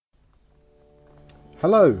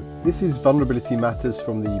Hello, this is Vulnerability Matters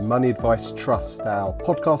from the Money Advice Trust, our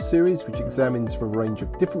podcast series which examines from a range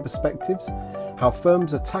of different perspectives how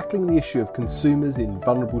firms are tackling the issue of consumers in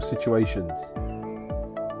vulnerable situations.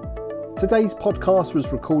 Today's podcast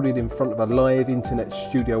was recorded in front of a live internet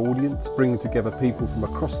studio audience, bringing together people from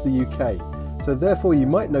across the UK, so therefore you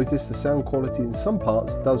might notice the sound quality in some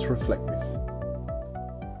parts does reflect this.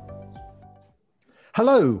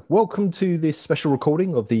 Hello, welcome to this special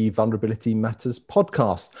recording of the Vulnerability Matters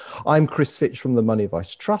podcast. I'm Chris Fitch from the Money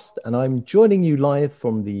Advice Trust, and I'm joining you live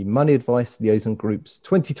from the Money Advice Liaison Group's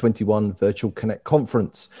 2021 Virtual Connect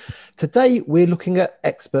Conference. Today, we're looking at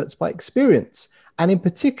experts by experience, and in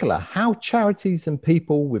particular, how charities and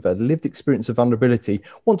people with a lived experience of vulnerability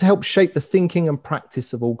want to help shape the thinking and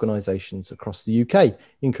practice of organisations across the UK,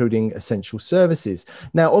 including essential services.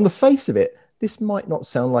 Now, on the face of it, this might not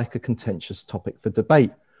sound like a contentious topic for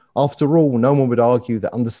debate. After all, no one would argue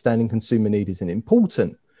that understanding consumer need isn't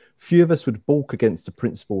important. Few of us would balk against the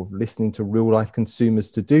principle of listening to real-life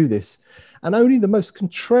consumers to do this, and only the most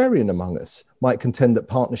contrarian among us might contend that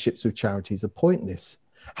partnerships with charities are pointless.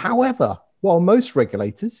 However, while most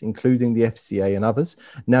regulators, including the FCA and others,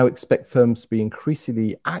 now expect firms to be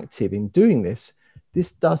increasingly active in doing this,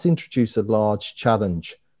 this does introduce a large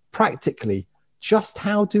challenge. Practically, just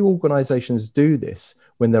how do organisations do this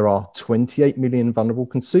when there are 28 million vulnerable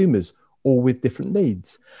consumers, all with different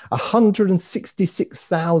needs?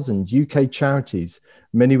 166,000 UK charities,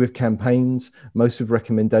 many with campaigns, most with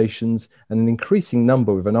recommendations, and an increasing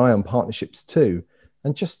number with an eye on partnerships too,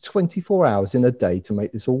 and just 24 hours in a day to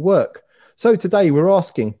make this all work. So today we're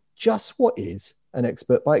asking, just what is an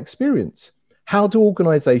expert by experience? How do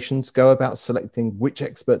organisations go about selecting which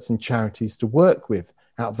experts and charities to work with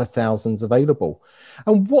out of the thousands available?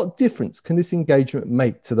 And what difference can this engagement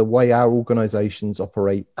make to the way our organisations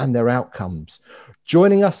operate and their outcomes?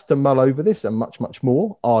 Joining us to mull over this and much, much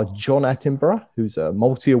more are John Attenborough, who's a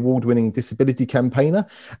multi-award-winning disability campaigner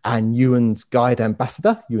and Ewan's Guide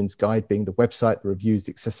ambassador, Ewan's Guide being the website that reviews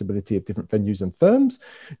the accessibility of different venues and firms.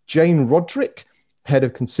 Jane Roderick, Head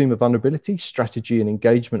of Consumer Vulnerability, Strategy and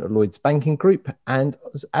Engagement at Lloyds Banking Group, and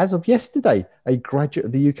as of yesterday, a graduate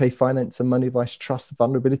of the UK Finance and Money Advice Trust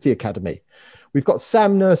Vulnerability Academy. We've got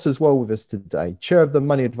Sam Nurse as well with us today, Chair of the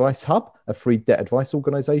Money Advice Hub, a free debt advice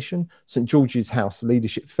organisation, St George's House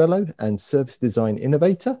Leadership Fellow and Service Design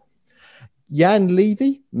Innovator. Jan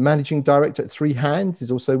Levy, Managing Director at Three Hands,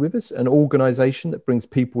 is also with us, an organisation that brings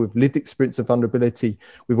people with lived experience of vulnerability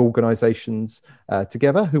with organisations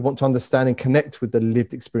together who want to understand and connect with the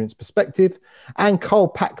lived experience perspective. And Carl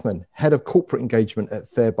Packman, Head of Corporate Engagement at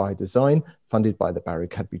Fair by Design, funded by the Barry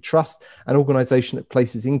Cadbury Trust, an organisation that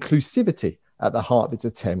places inclusivity at the heart of its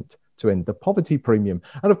attempt to end the poverty premium.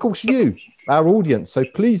 And of course, you, our audience. So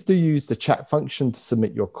please do use the chat function to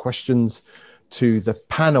submit your questions to the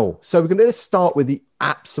panel. So let's start with the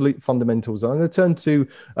absolute fundamentals. I'm going to turn to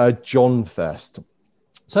John first.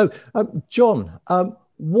 So John,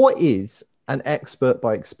 what is an expert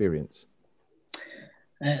by experience?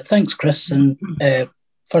 Thanks, Chris. And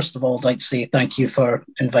first of all, I'd like to say thank you for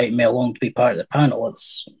inviting me along to be part of the panel.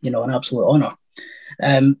 It's, an absolute honour.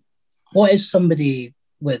 What is somebody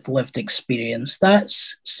with lived experience?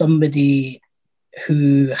 That's somebody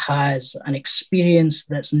who has an experience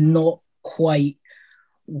that's not quite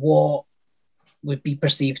what would be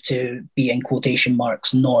perceived to be, in quotation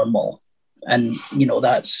marks, normal. And,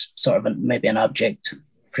 that's sort of maybe an abject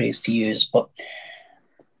phrase to use. But,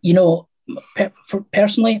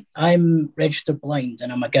 personally, I'm registered blind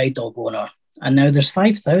and I'm a guide dog owner. And now there's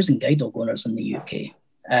 5,000 guide dog owners in the UK.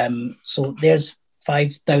 So there's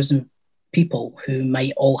 5,000 people who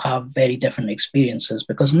might all have very different experiences,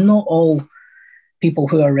 because not all people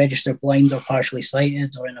who are registered blind or partially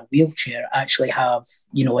sighted or in a wheelchair actually have,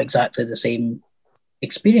 exactly the same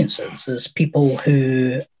experiences. There's people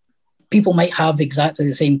might have exactly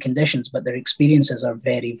the same conditions, but their experiences are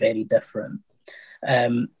very, very different.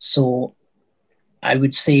 So I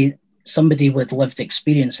would say somebody with lived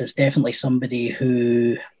experience is definitely somebody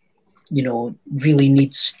who, really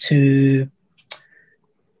needs to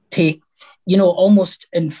take, almost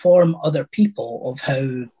inform other people of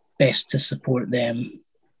how best to support them.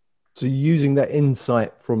 So using that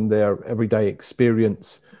insight from their everyday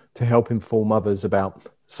experience to help inform others about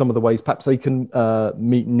some of the ways perhaps they can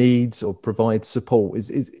meet needs or provide support.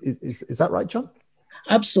 Is that right, John?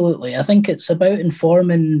 Absolutely. I think it's about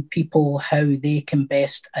informing people how they can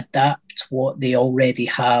best adapt what they already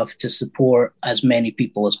have to support as many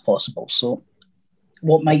people as possible. So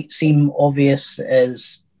what might seem obvious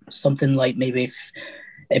is something like maybe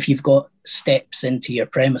if you've got steps into your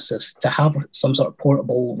premises, to have some sort of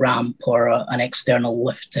portable ramp or an external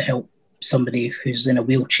lift to help somebody who's in a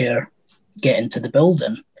wheelchair get into the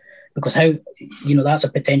building? Because that's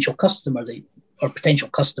a potential customer or potential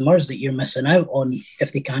customers that you're missing out on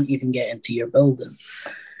if they can't even get into your building.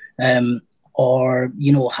 Or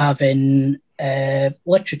having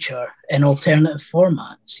literature in alternative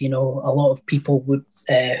formats. A lot of people would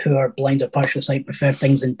who are blind or partially sight prefer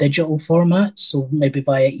things in digital formats, so maybe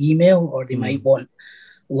via email, or they might want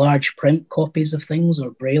large print copies of things or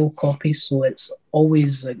braille copies. So it's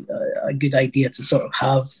always a good idea to sort of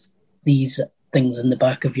have these things in the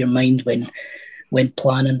back of your mind when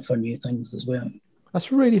planning for new things as well. That's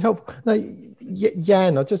really helpful. Now,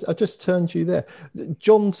 Jan, I just turned you there.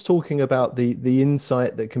 John's talking about the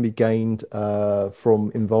insight that can be gained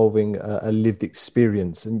from involving a lived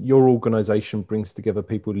experience, and your organisation brings together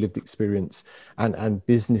people with lived experience and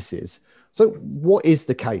businesses. So what is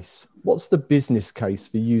the case? What's the business case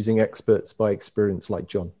for using experts by experience like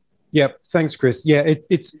John? Yeah, thanks, Chris. Yeah,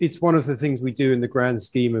 it's one of the things we do in the grand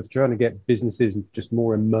scheme of trying to get businesses just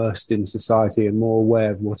more immersed in society and more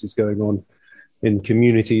aware of what is going on in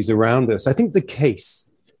communities around us. I think the case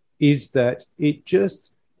is that it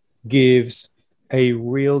just gives a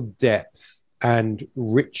real depth and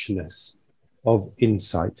richness of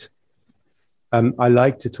insight. I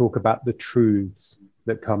like to talk about the truths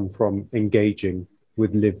that come from engaging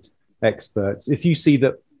with lived experts. If you see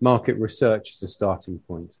that market research is a starting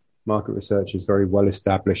point, market research is very well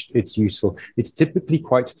established, it's useful, it's typically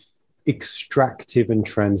quite extractive and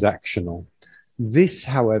transactional. This,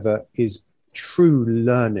 however, is true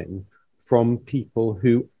learning from people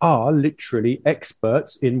who are literally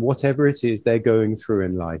experts in whatever it is they're going through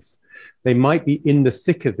in life. They might be in the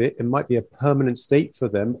thick of it. It might be a permanent state for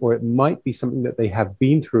them, or it might be something that they have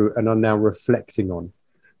been through and are now reflecting on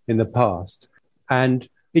in the past. And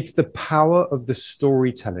it's the power of the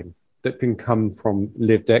storytelling that can come from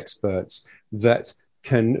lived experts that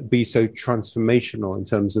can be so transformational in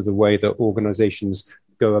terms of the way that organizations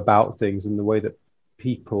go about things and the way that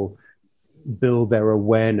people build their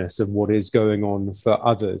awareness of what is going on for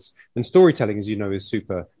others. And storytelling, as you know, is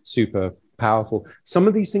super, super powerful. Some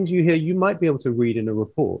of these things you hear, you might be able to read in a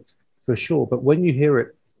report for sure. But when you hear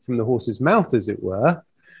it from the horse's mouth, as it were,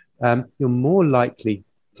 you're more likely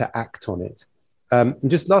to act on it. And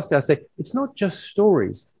just lastly, I say, it's not just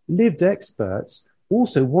stories. Lived experts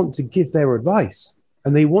also want to give their advice,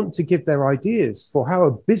 and they want to give their ideas for how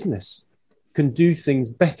a business can do things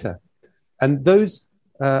better. And those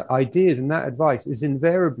ideas and that advice is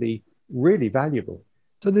invariably really valuable.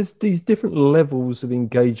 So there's these different levels of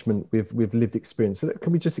engagement with lived experience. So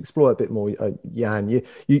can we just explore a bit more, Jan?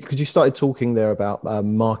 Because you started talking there about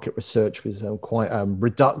market research was quite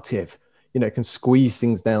reductive. It can squeeze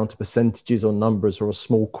things down to percentages or numbers or a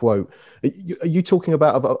small quote. Are you talking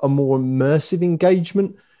about a more immersive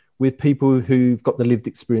engagement with people who've got the lived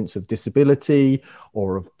experience of disability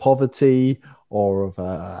or of poverty or of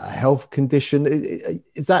a health condition?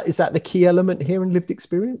 Is that the key element here in lived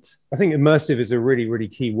experience? I think immersive is a really, really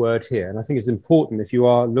key word here. And I think it's important, if you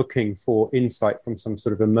are looking for insight from some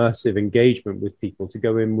sort of immersive engagement with people, to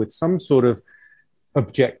go in with some sort of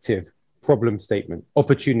objective problem statement,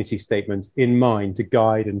 opportunity statement in mind to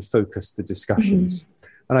guide and focus the discussions.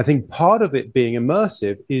 And I think part of it being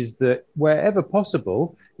immersive is that wherever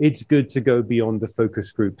possible, it's good to go beyond the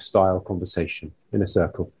focus group style conversation in a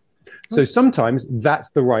circle. So sometimes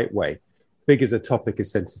that's the right way. Big as a topic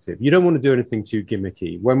is sensitive. You don't want to do anything too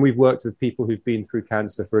gimmicky. When we've worked with people who've been through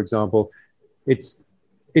cancer, for example, it's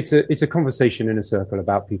a conversation in a circle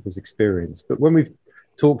about people's experience. But when we've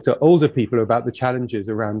talked to older people about the challenges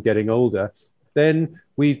around getting older, then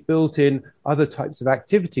we've built in other types of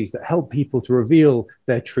activities that help people to reveal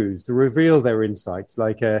their truths, to reveal their insights,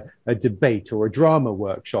 like a debate or a drama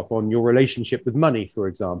workshop on your relationship with money, for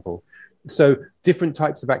example. So different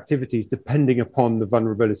types of activities depending upon the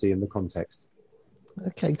vulnerability and the context.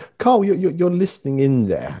 Okay, Carl, you're listening in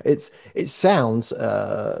there. It sounds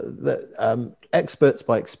that experts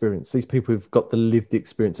by experience, these people who've got the lived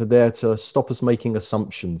experience, are there to stop us making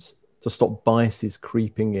assumptions, to stop biases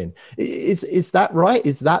creeping in. Is that right?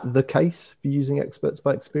 Is that the case for using experts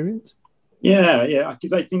by experience? Yeah,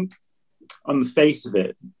 because I think on the face of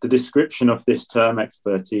it, the description of this term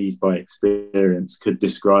expertise by experience could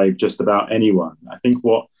describe just about anyone. I think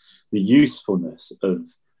what the usefulness of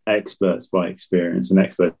experts by experience and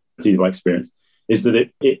expertise by experience is that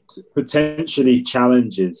it potentially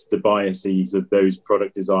challenges the biases of those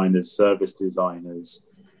product designers, service designers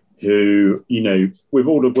who, with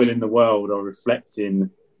all the will in the world, are reflecting,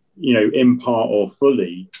 in part or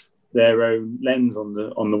fully, their own lens on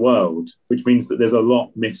the world, which means that there's a lot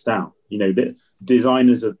missed out. The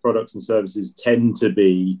designers of products and services tend to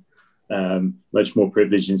be much more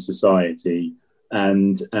privileged in society.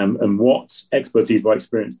 And what expertise by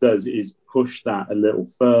experience does is push that a little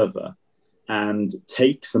further and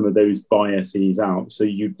take some of those biases out, so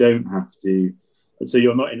you don't have to. So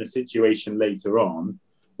you're not in a situation later on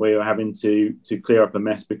where you're having to clear up a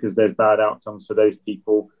mess because there's bad outcomes for those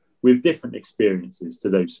people with different experiences to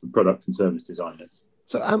those product and service designers.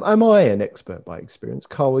 So am I an expert by experience?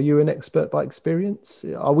 Carl, are you an expert by experience?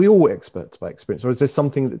 Are we all experts by experience? Or is there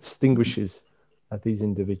something that distinguishes these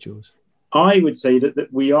individuals? I would say that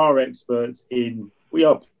we are we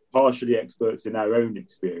are partially experts in our own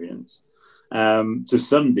experience to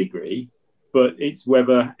some degree, but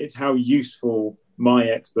it's how useful my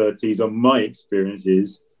expertise or my experience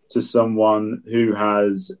is to someone who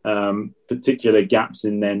has particular gaps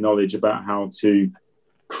in their knowledge about how to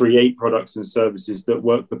create products and services that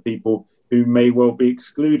work for people who may well be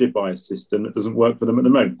excluded by a system that doesn't work for them at the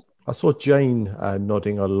moment. I saw Jane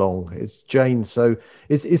nodding along. It's Jane. So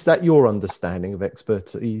is that your understanding of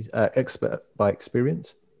expertise, expert by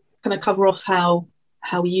experience? Can I cover off how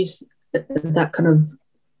we use that kind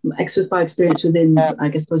of experts by experience within, I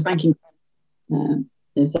guess, banking?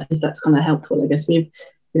 If that's kind of helpful, I guess we've,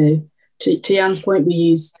 to Jan's point, we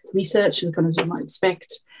use research and kind of you might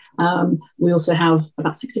expect. We also have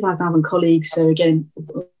about 65,000 colleagues. So again,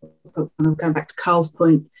 kind of going back to Carl's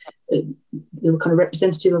point, they're kind of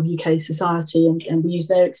representative of UK society, and we use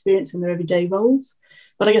their experience in their everyday roles.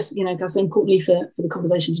 But I guess, importantly for the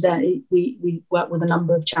conversation today, we work with a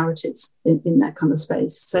number of charities in that kind of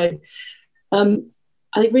space. So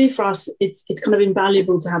I think really for us, it's kind of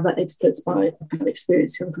invaluable to have that experts by kind of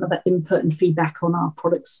experience, kind of that input and feedback on our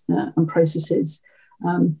products and processes.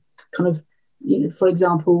 For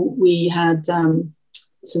example, we had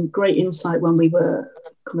some great insight when we were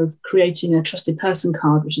kind of creating a trusted person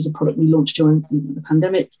card, which is a product we launched during the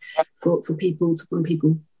pandemic for people, supporting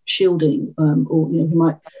people shielding or who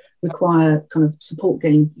might require kind of support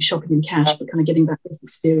getting shopping in cash, but kind of getting back this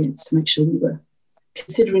experience to make sure we were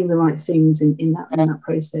considering the right things in that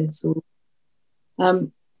process. Or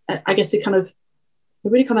I guess it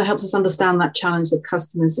really kind of helps us understand that challenge that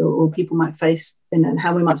customers or people might face and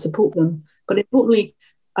how we might support them. But importantly,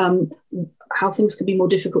 how things can be more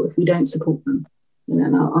difficult if we don't support them.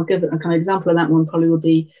 And I'll give a kind of example of that one. Probably would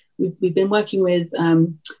be we've been working with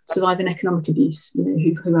Surviving Economic Abuse,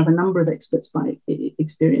 who have a number of experts by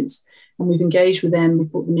experience, and we've engaged with them. We've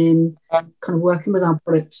brought them in, kind of working with our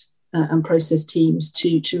product and process teams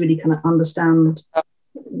to really kind of understand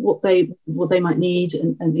what they might need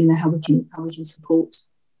and how we can support.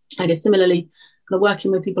 I guess similarly, kind of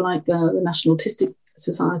working with people like the National Autistic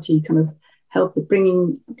Society, kind of help with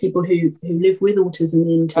bringing people who live with autism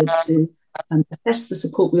in to assess the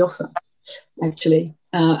support we offer, actually,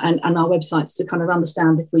 and our websites to kind of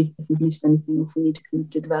understand if we've missed anything or if we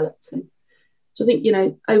need to develop. So I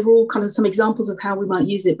think, overall kind of some examples of how we might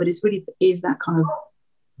use it, but it's really is that kind of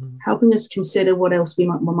helping us consider what else we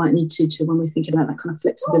might need to when we're thinking about that kind of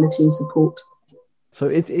flexibility and support. So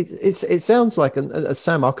it sounds like, and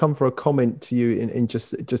Sam, I'll come for a comment to you in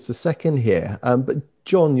just a second here. But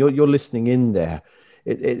John, you're listening in there.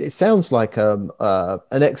 It sounds like an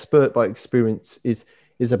expert by experience is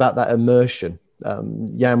about that immersion.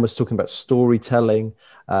 Jan was talking about storytelling.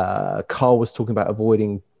 Carl was talking about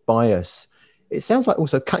avoiding bias. It sounds like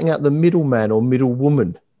also cutting out the middleman or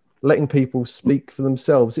middlewoman, letting people speak for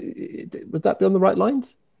themselves. Would that be on the right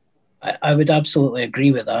lines? I would absolutely agree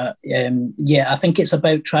with that. I think it's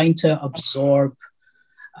about trying to absorb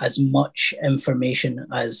as much information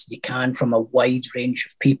as you can from a wide range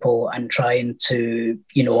of people and trying to,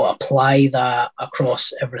 apply that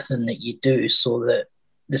across everything that you do so that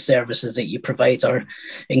the services that you provide are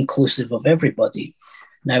inclusive of everybody.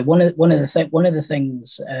 Now, one of the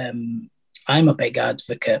things I'm a big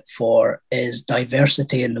advocate for is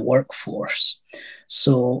diversity in the workforce.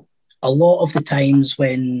 So a lot of the times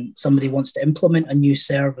when somebody wants to implement a new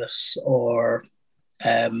service or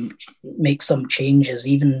make some changes,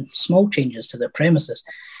 even small changes to their premises,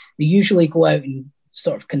 they usually go out and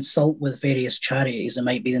sort of consult with various charities. It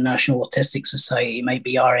might be the National Autistic Society, it might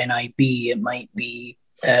be RNIB, it might be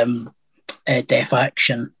Deaf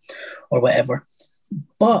Action or whatever.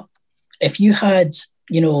 But if you had,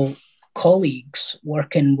 colleagues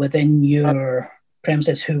working within your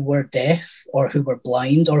premises who were deaf or who were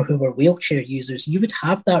blind or who were wheelchair users, you would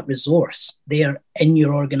have that resource there in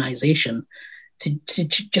your organisation to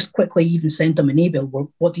just quickly even send them an email.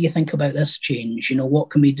 What do you think about this change? What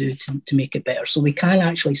can we do to make it better? So we can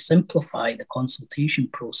actually simplify the consultation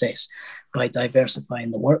process by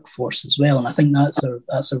diversifying the workforce as well. And I think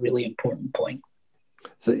that's a really important point.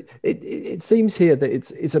 So it seems here that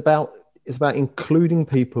it's about it's about including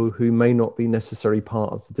people who may not be necessarily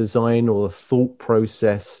part of the design or the thought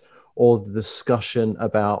process or the discussion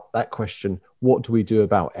about that question, what do we do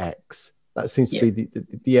about X? That seems to be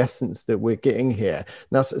the essence that we're getting here.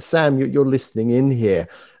 Now, Sam, you're listening in here.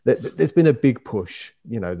 There's been a big push,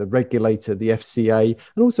 the regulator, the FCA,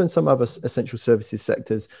 and also in some other essential services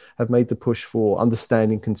sectors have made the push for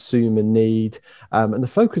understanding consumer need. And the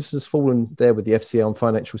focus has fallen there with the FCA on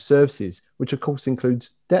financial services, which of course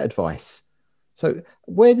includes debt advice. So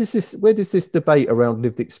where does this debate around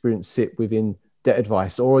lived experience sit within debt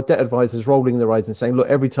advice, or are debt advisors rolling their eyes and saying, look,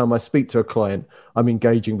 every time I speak to a client, I'm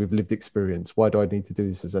engaging with lived experience. Why do I need to do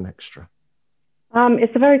this as an extra?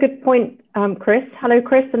 It's a very good point, Chris. Hello,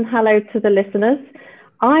 Chris, and hello to the listeners.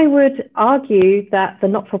 I would argue that the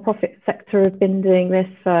not-for-profit sector has been doing this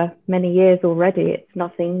for many years already. It's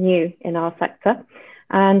nothing new in our sector.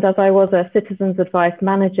 And as I was a citizens advice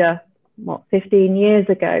manager, 15 years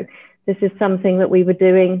ago, this is something that we were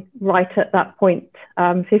doing right at that point,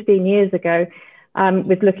 15 years ago,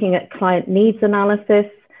 with looking at client needs analysis,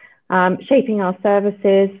 shaping our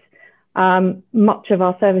services. Much of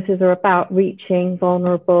our services are about reaching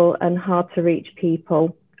vulnerable and hard to reach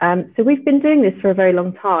people. So we've been doing this for a very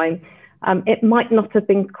long time. It might not have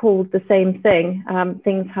been called the same thing.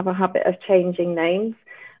 Things have a habit of changing names,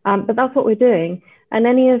 but that's what we're doing. And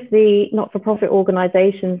any of the not-for-profit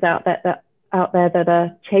organizations out there that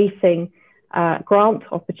are chasing grant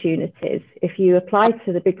opportunities, if you apply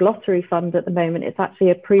to the big lottery fund at the moment, it's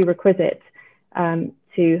actually a prerequisite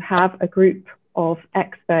to have a group of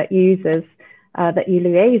expert users that you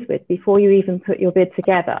liaise with before you even put your bid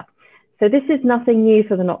together. So this is nothing new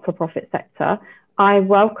for the not-for-profit sector. I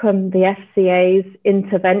welcome the FCA's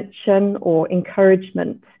intervention or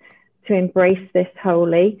encouragement to embrace this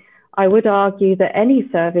wholly. I would argue that any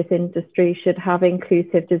service industry should have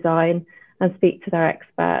inclusive design and speak to their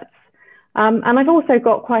experts. And I've also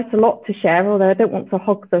got quite a lot to share, although I don't want to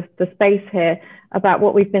hog the space here, about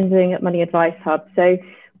what we've been doing at Money Advice Hub. So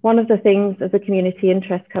one of the things as a community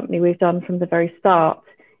interest company we've done from the very start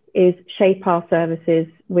is shape our services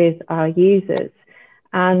with our users.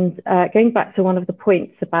 And going back to one of the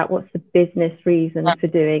points about what's the business reason for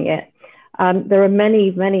doing it, there are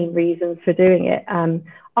many, many reasons for doing it.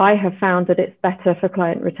 I have found that it's better for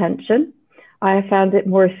client retention. I have found it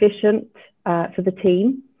more efficient for the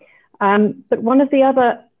team. But one of the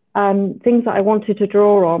other things that I wanted to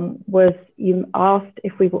draw on was you asked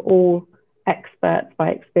if we were all experts by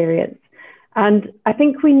experience. And I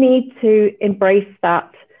think we need to embrace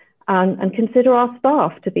that and consider our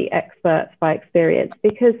staff to be experts by experience,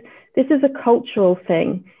 because this is a cultural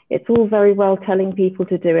thing. It's all very well telling people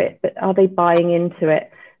to do it, but are they buying into it?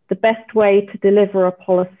 The best way to deliver a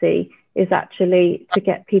policy is actually to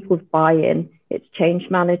get people's buy-in. It's change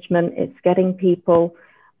management. It's getting people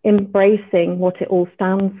embracing what it all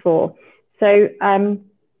stands for. So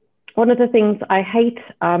one of the things I hate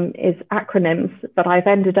is acronyms, but I've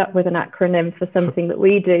ended up with an acronym for something that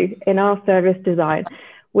we do in our service design,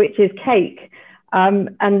 which is CAKE.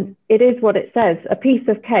 And it is what it says, a piece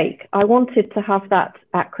of cake. I wanted to have that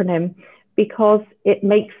acronym because it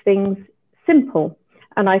makes things simple.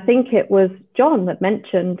 And I think it was John that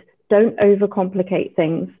mentioned, don't overcomplicate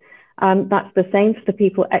things. That's the same for the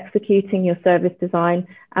people executing your service design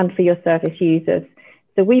and for your service users.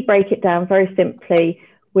 So we break it down very simply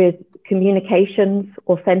with communications,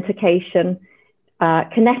 authentication,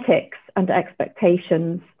 kinetics, and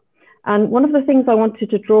expectations. And one of the things I wanted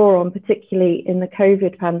to draw on, particularly in the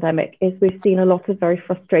COVID pandemic, is we've seen a lot of very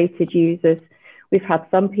frustrated users. We've had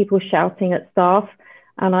some people shouting at staff,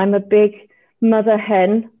 and I'm a big mother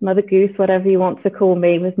hen, mother goose, whatever you want to call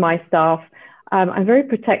me, with my staff. I'm very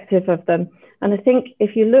protective of them. And I think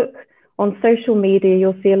if you look on social media,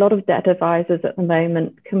 you'll see a lot of debt advisors at the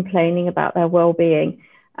moment complaining about their well-being,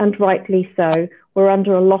 and rightly so. We're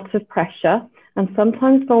under a lot of pressure, and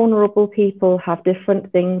sometimes vulnerable people have different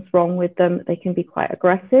things wrong with them. They can be quite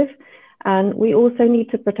aggressive, and we also need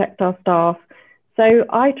to protect our staff. So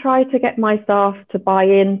I try to get my staff to buy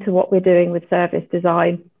into what we're doing with service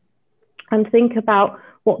design and think about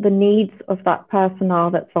what the needs of that person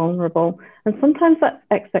are that's vulnerable. And sometimes that's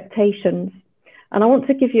expectations. And I want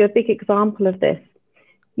to give you a big example of this.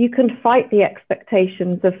 You can fight the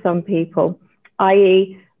expectations of some people,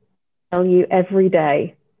 i.e., tell you every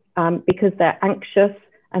day because they're anxious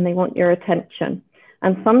and they want your attention.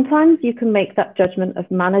 And sometimes you can make that judgment of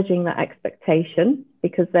managing that expectation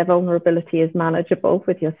because their vulnerability is manageable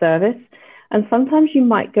with your service. And sometimes you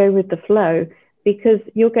might go with the flow because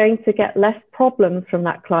you're going to get less problems from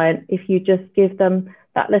that client if you just give them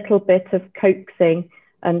that little bit of coaxing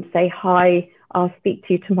and say, hi, I'll speak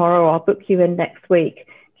to you tomorrow, I'll book you in next week.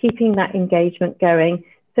 keeping that engagement going.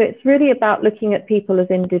 So it's really about looking at people as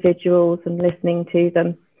individuals and listening to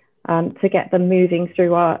them to get them moving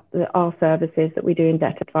through our services that we do in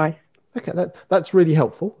debt advice. Okay, that's really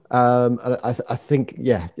helpful. And I think,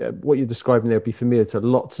 what you're describing there would be familiar to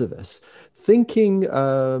lots of us. Thinking,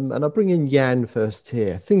 and I'll bring in Jan first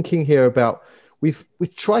here, thinking here about, we've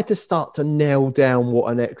tried to start to nail down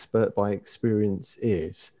what an expert by experience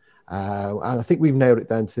is. And I think we've nailed it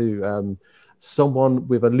down to someone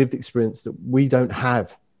with a lived experience that we don't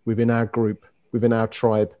have within our group, within our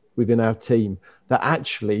tribe, within our team, that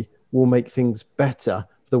actually will make things better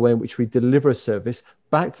for the way in which we deliver a service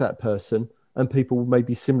back to that person and people with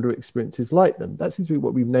maybe similar experiences like them. That seems to be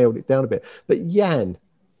what we've nailed it down a bit. But Jan,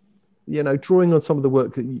 drawing on some of the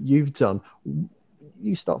work that you've done,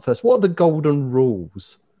 you start first. What are the golden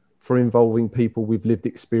rules for involving people with lived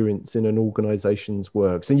experience in an organization's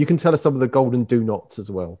works? And you can tell us some of the golden do nots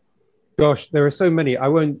as well. Gosh, there are so many. I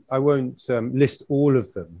won't list all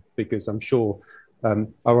of them because I'm sure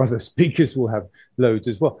our other speakers will have loads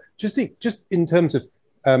as well. Just in terms of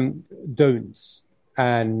don'ts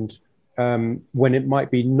and when it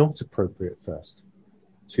might be not appropriate first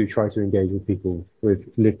to try to engage with people with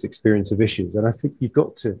lived experience of issues. And I think you've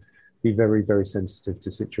got to be very, very sensitive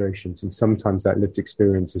to situations. And sometimes that lived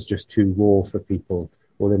experience is just too raw for people,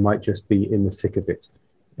 or they might just be in the thick of it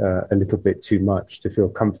a little bit too much to feel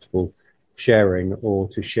comfortable sharing or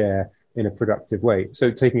to share in a productive way. So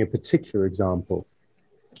taking a particular example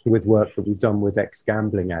with work that we've done with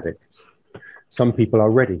ex-gambling addicts, some people are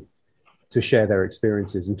ready to share their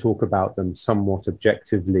experiences and talk about them somewhat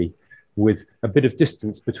objectively with a bit of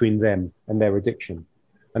distance between them and their addiction.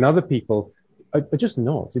 And other people are just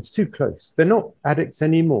not. It's too close. They're not addicts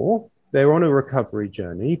anymore. They're on a recovery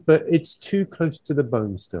journey, but it's too close to the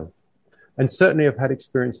bone still. And certainly I've had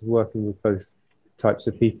experience of working with both types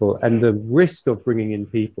of people. And the risk of bringing in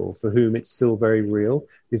people for whom it's still very real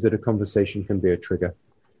is that a conversation can be a trigger,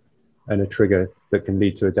 and a trigger that can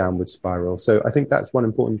lead to a downward spiral. So I think that's one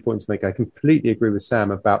important point to make. I completely agree with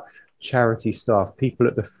Sam about charity staff, people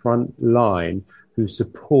at the front line who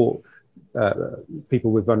support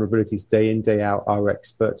people with vulnerabilities day in, day out, are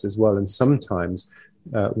experts as well. And sometimes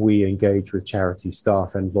we engage with charity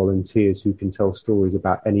staff and volunteers who can tell stories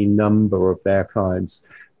about any number of their clients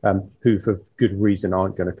who for good reason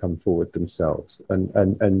aren't going to come forward themselves.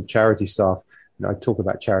 And charity staff, I talk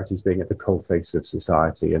about charities being at the coalface of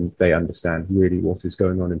society, and they understand really what is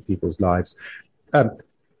going on in people's lives.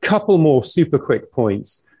 Couple more super quick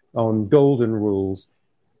points on golden rules,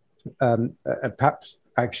 and perhaps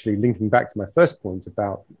actually linking back to my first point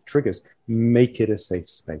about triggers. Make it a safe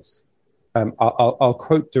space. I'll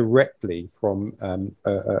quote directly from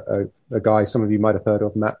a guy some of you might have heard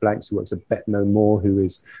of, Matt Blanks, who works at Bet No More, who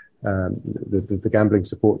is the gambling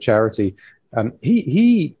support charity.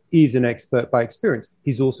 He is an expert by experience.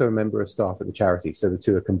 He's also a member of staff at the charity, so the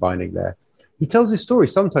two are combining there. He tells his story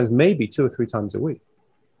sometimes maybe 2 or 3 times a week.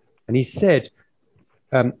 And he said,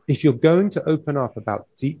 if you're going to open up about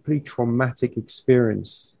deeply traumatic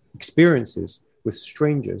experiences with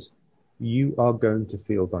strangers, you are going to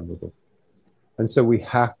feel vulnerable. And so we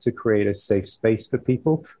have to create a safe space for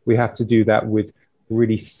people. We have to do that with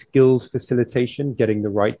really skilled facilitation, getting the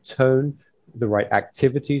right tone, the right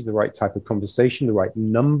activities, the right type of conversation, the right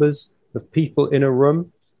numbers of people in a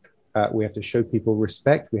room. We have to show people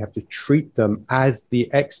respect. We have to treat them as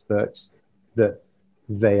the experts that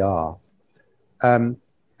they are.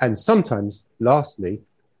 And sometimes, lastly,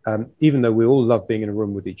 even though we all love being in a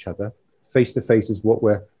room with each other, face-to-face is what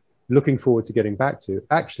we're looking forward to getting back to.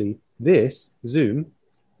 Actually, this, Zoom,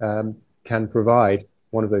 can provide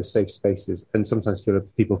one of those safe spaces, and sometimes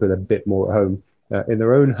people feel a bit more at home in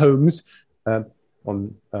their own homes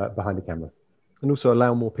behind a camera. And also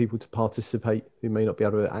allow more people to participate who may not be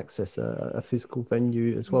able to access a physical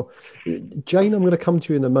venue as well. Jane, I'm going to come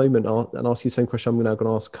to you in a moment and ask you the same question I'm now going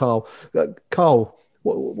to ask Carl. Carl,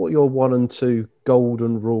 what are your 1 and 2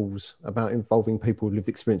 golden rules about involving people with lived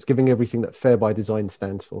experience, giving everything that Fair by Design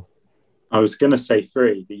stands for? I was going to say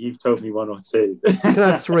 3, but you've told me 1 or 2. You can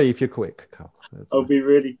have 3 if you're quick, Carl. I'll be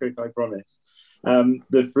really quick, I promise.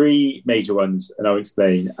 The 3 major ones, and I'll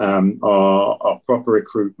explain, are proper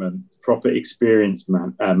recruitment, proper experience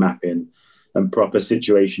mapping, and proper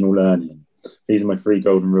situational learning. These are my 3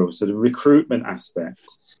 golden rules. So the recruitment aspect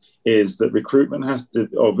is that recruitment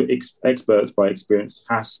experts by experience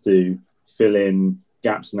has to fill in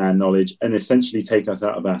gaps in our knowledge and essentially take us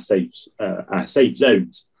out of our safe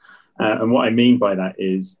zones. And what I mean by that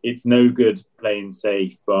is it's no good playing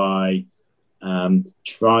safe by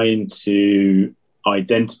trying to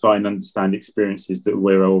identify and understand experiences that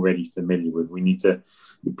we're already familiar with. We need to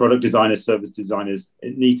product designers, service designers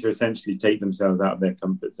need to essentially take themselves out of their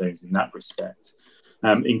comfort zones in that respect.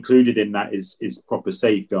 Included in that is proper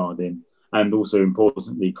safeguarding, and also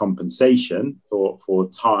importantly compensation for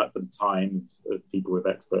the time of people with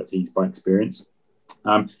expertise by experience.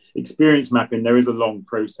 Experience mapping, there is a long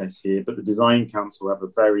process here, but the Design Council have a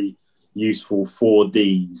very useful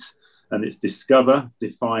 4Ds, and it's discover,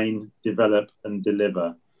 define, develop, and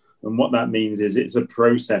deliver. And what that means is it's a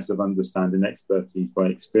process of understanding expertise by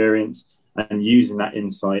experience and using that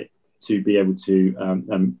insight to be able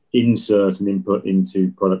to insert and input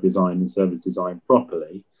into product design and service design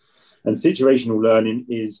properly. And situational learning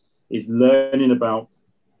is learning about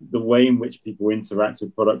the way in which people interact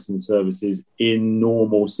with products and services in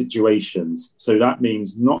normal situations. So that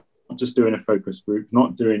means not just doing a focus group,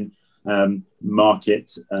 not doing market,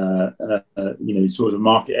 sort of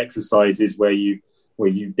market exercises where you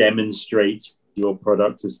demonstrate your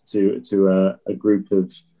product as to a group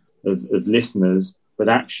of listeners, but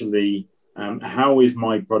actually how is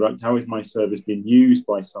my product, how is my service being used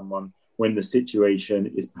by someone when the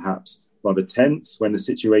situation is perhaps rather tense, when the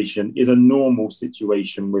situation is a normal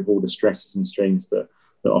situation with all the stresses and strains that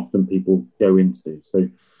often people go into. So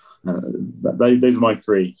those are my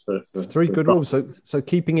three. Three good rules. So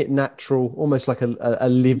keeping it natural, almost like a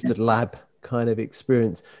lived lab kind of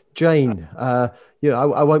experience. Jane, I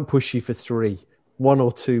won't push you for three. One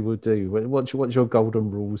or two will do. What's your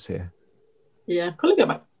golden rules here? Yeah, I've probably got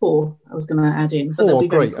about four I was going to add in. Four,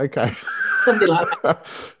 great, okay. Something like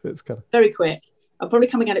that. It's kind of very quick. I'm probably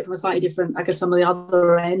coming at it from a slightly different, I guess, on the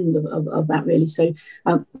other end of that, really. So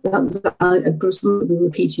Bruce will be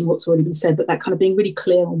repeating what's already been said, but that kind of being really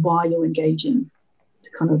clear on why you're engaging, to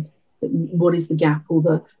kind of what is the gap or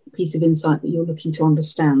the piece of insight that you're looking to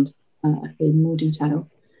understand in more detail.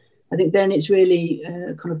 I think then it's really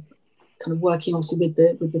kind of working also with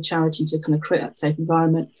the charity to kind of create that safe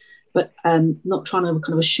environment, but not trying to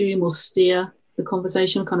kind of assume or steer the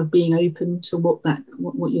conversation, kind of being open to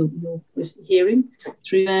what you're hearing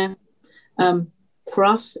through there. For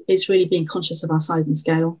us, it's really being conscious of our size and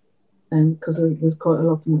scale, because there's quite a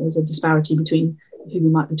lot, there's a disparity between who we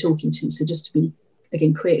might be talking to. So just to be,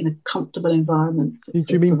 again, creating a comfortable environment. Do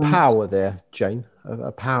you mean power there, Jane?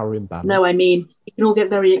 A power imbalance? No, I mean, you can all get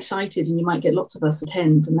very excited and you might get lots of us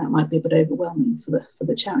attend, and that might be a bit overwhelming for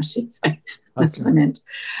the charity. So that's what I meant.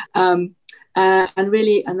 And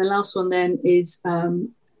the last one then is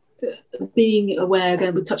being aware,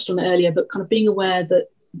 again, we touched on it earlier, but kind of being aware that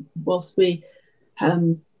whilst we are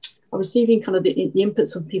receiving kind of the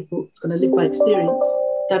inputs of people that's going to live by experience,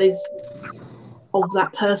 that is of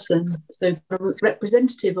that person, so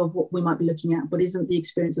representative of what we might be looking at, but isn't the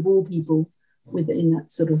experience of all people within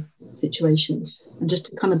that sort of situation. And just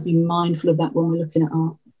to kind of be mindful of that when we're looking at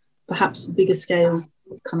our perhaps bigger scale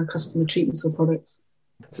kind of customer treatments or products.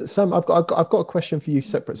 So, Sam, I've got a question for you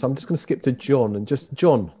separate. So I'm just going to skip to John. And just,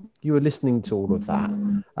 John, you were listening to all of that.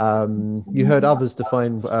 You heard others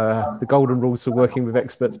define the golden rules for working with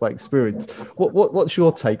experts by experience. What's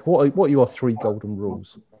your take? What are your three golden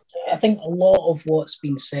rules? I think a lot of what's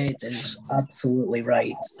been said is absolutely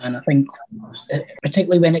right. And I think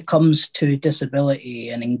particularly when it comes to disability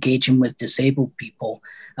and engaging with disabled people,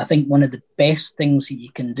 I think one of the best things that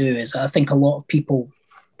you can do is, I think a lot of people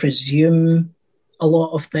presume a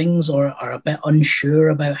lot of things or are a bit unsure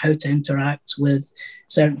about how to interact with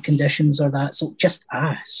certain conditions or that. So just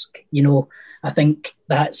ask. I think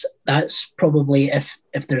that's probably if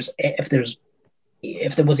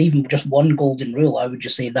there was even just one golden rule, I would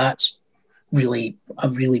just say that's really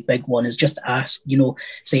a really big one, is just ask,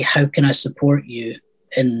 say, how can I support you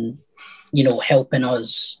in, helping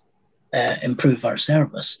us improve our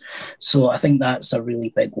service? So I think that's a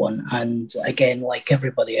really big one. And again, like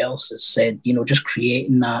everybody else has said, just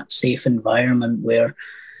creating that safe environment where,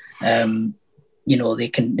 they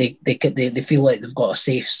feel like they've got a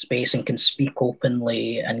safe space and can speak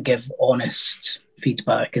openly and give honest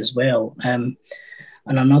feedback as well. And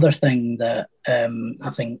another thing that I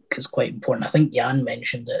think is quite important, I think Jan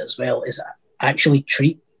mentioned it as well, is actually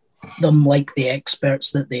treat them like the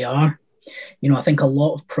experts that they are. I think a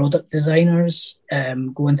lot of product designers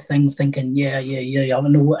go into things thinking, yeah, I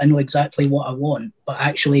know exactly what I want, but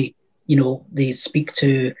actually, they speak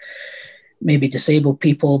to maybe disabled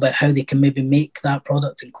people about how they can maybe make that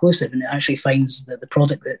product inclusive, and it actually finds that the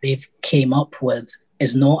product that they've came up with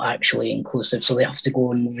is not actually inclusive, so they have to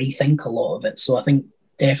go and rethink a lot of it. So I think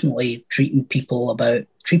definitely treating people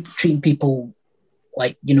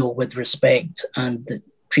like, with respect and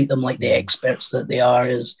treat them like the experts that they are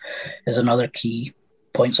is another key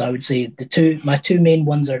point. So I would say my two main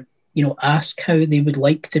ones are ask how they would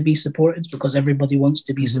like to be supported, because everybody wants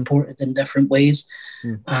to be supported in different ways,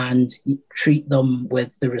 and treat them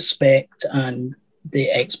with the respect and the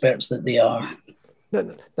experts that they are.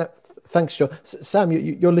 No, thanks, John. Sam,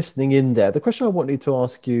 you're listening in there. The question I wanted to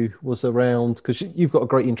ask you was around, because you've got a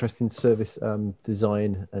great interest in service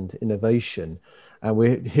design and innovation, and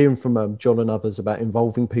we're hearing from John and others about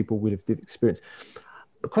involving people with lived experience.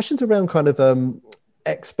 The question's around kind of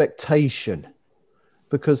expectation,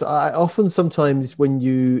 because I often sometimes when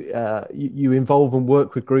you involve and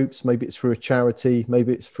work with groups, maybe it's through a charity,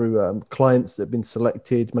 maybe it's through clients that have been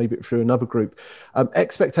selected, maybe it's through another group,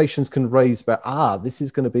 expectations can raise about, this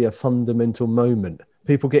is going to be a fundamental moment.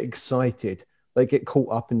 People get excited. They get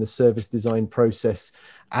caught up in the service design process.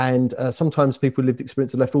 And sometimes people with lived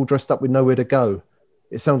experience are left all dressed up with nowhere to go.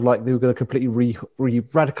 It sounded like they were going to completely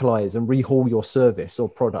re-radicalize and rehaul your service or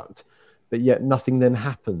product, but yet nothing then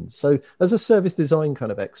happens. So as a service design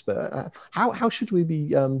kind of expert, how should we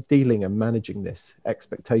be dealing and managing this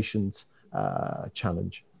expectations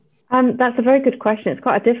challenge? That's a very good question. It's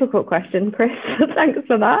quite a difficult question, Chris. Thanks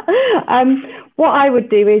for that. What I would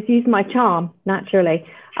do is use my charm, naturally.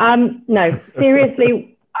 No,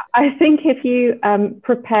 seriously, I think if you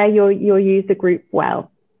prepare your user group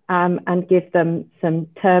well and give them some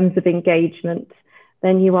terms of engagement,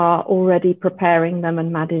 then you are already preparing them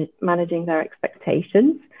and managing their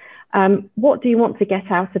expectations. What do you want to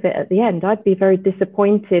get out of it at the end? I'd be very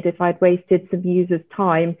disappointed if I'd wasted some users'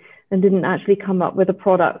 time and didn't actually come up with a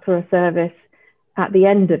product or a service at the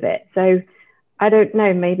end of it. So I don't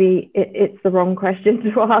know, maybe it's the wrong question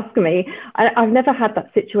to ask me. I've never had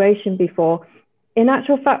that situation before. In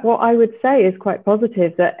actual fact, what I would say is quite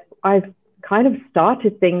positive, that I've kind of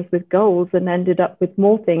started things with goals and ended up with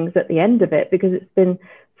more things at the end of it, because it's been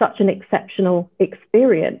such an exceptional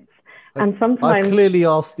experience. And sometimes I clearly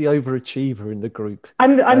asked the overachiever in the group.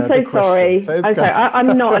 I'm so sorry.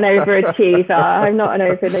 I'm not an overachiever. I'm not an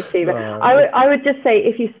overachiever. I would just say,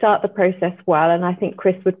 if you start the process well, and I think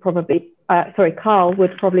Chris would probably, Carl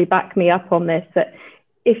would probably back me up on this, that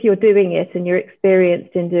if you're doing it and you're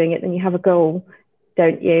experienced in doing it, then you have a goal,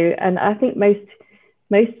 don't you? And I think most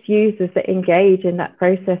users that engage in that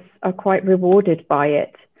process are quite rewarded by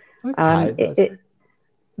it. Okay,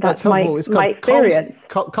 that's my experience.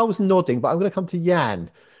 Carl's nodding, but I'm going to come to Jan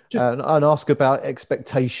and ask about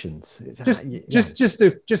expectations. Just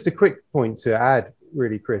a quick point to add,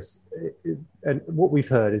 really, Chris. And what we've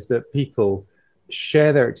heard is that people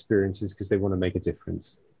share their experiences because they want to make a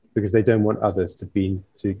difference, because they don't want others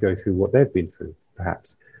to go through what they've been through,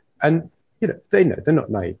 perhaps. And they know, they're not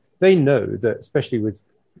naive. They know that, especially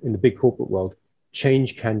in the big corporate world,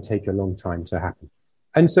 change can take a long time to happen.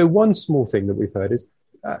 And so one small thing that we've heard is,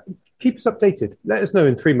 keep us updated. Let us know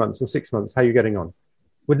in 3 months or 6 months how you're getting on.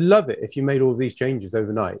 Would love it if you made all these changes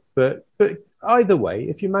overnight. But either way,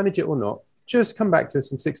 if you manage it or not, just come back to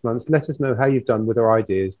us in 6 months. Let us know how you've done with our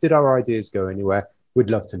ideas. Did our ideas go anywhere?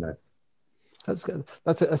 We'd love to know.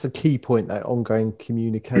 That's a key point, that ongoing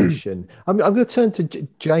communication. I'm going to turn to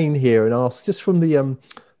Jane here and ask, just from the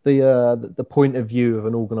point of view of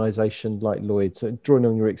an organisation like Lloyds, so drawing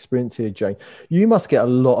on your experience here, Jane, you must get a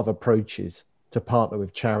lot of approaches to partner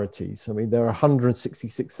with charities. I mean, there are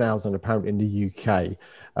 166,000 apparently in the UK.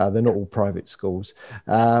 They're not all private schools,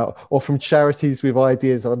 or from charities with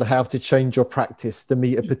ideas on how to change your practice to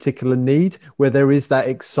meet a particular need, where there is that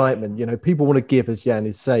excitement. People want to give, as Jan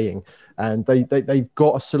is saying, and they've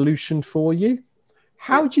got a solution for you.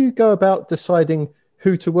 How do you go about deciding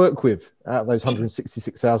who to work with out of those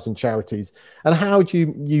 166,000 charities, and how do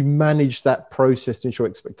you manage that process to ensure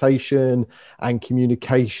expectation and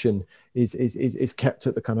communication is kept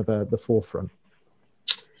at the kind of the forefront?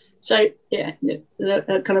 So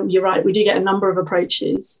kind of, you're right. We do get a number of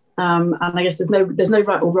approaches, and I guess there's no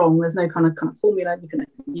right or wrong. There's no kind of formula you can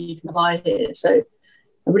apply here. So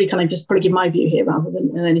I really kind of just probably give my view here rather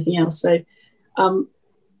than anything else. So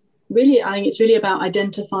really, I think it's really about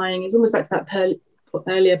identifying. It's almost back to that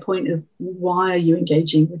earlier point of, why are you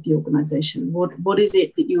engaging with the organisation? What is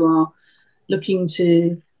it that you are looking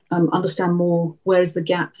to understand more? Where is the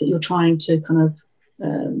gap that you're trying to kind of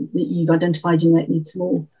that you've identified you might need some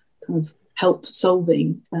more kind of help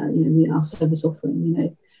solving? Our service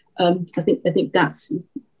offering. I think that's,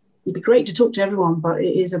 it'd be great to talk to everyone, but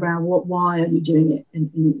it is around why are you doing it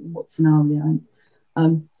in what scenario?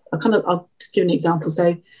 I'll give an example.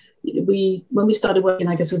 So when we started working,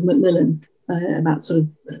 I guess, with Macmillan, about sort of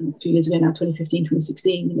a few years ago now, 2015,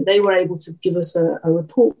 2016, they were able to give us a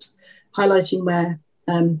report highlighting where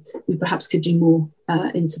we perhaps could do more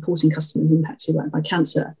in supporting customers impacted by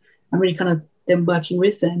cancer, and really kind of then working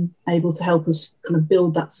with them, able to help us kind of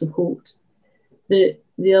build that support.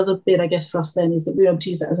 the other bit, I guess, for us then is that we're able to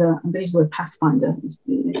use that as I'm going to use the word pathfinder.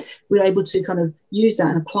 We're able to kind of use that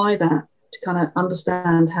and apply that to kind of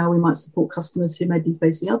understand how we might support customers who may be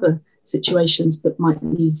facing other situations but might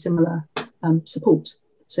need similar support.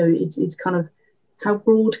 So it's kind of how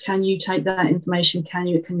broad can you take that information? Can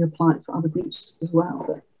you apply it for other groups as well?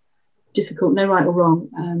 But difficult, no right or wrong.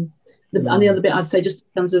 And the other bit I'd say, just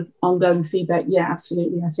in terms of ongoing feedback, yeah,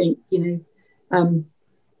 absolutely. I think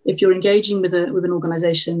if you're engaging with an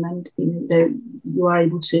organisation and you are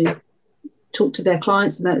able to talk to their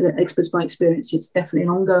clients and their experts by experience, it's definitely an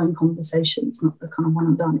ongoing conversation. It's not a kind of one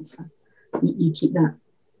and done. So you keep that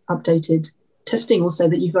updated, testing also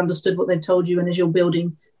that you've understood what they've told you, and as you're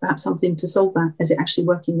building perhaps something to solve that, is it actually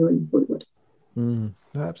working the way you thought it would? No,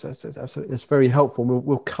 absolutely. That's very helpful.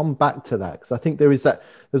 We'll come back to that, because I think there's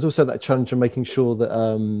also that challenge of making sure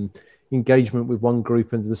that engagement with one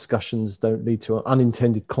group and the discussions don't lead to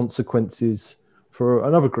unintended consequences for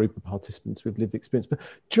another group of participants with lived experience. But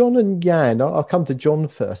John and Jan, I'll come to John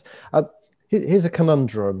first. Here's a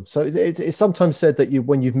conundrum. So it's sometimes said that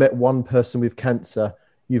when you've met one person with cancer,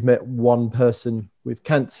 you've met one person with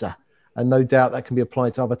cancer. And no doubt that can be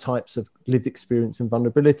applied to other types of lived experience and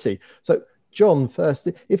vulnerability. So John, first,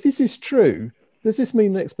 if this is true, does this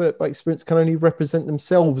mean an expert by experience can only represent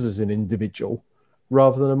themselves as an individual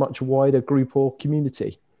rather than a much wider group or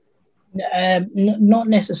community? Not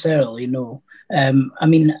necessarily, no. I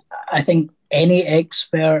mean, I think any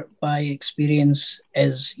expert by experience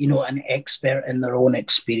is, an expert in their own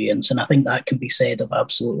experience. And I think that can be said of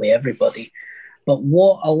absolutely everybody. But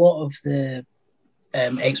what a lot of the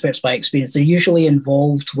experts by experience, they're usually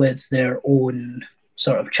involved with their own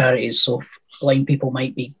sort of charities. So blind people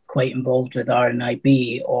might be quite involved with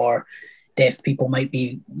RNIB, or deaf people might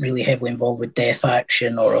be really heavily involved with Deaf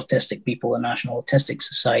Action, or autistic people, the National Autistic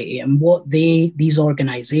Society. And what these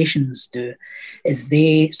organisations do is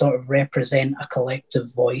they sort of represent a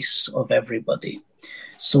collective voice of everybody.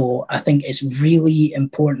 So I think it's really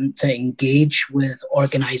important to engage with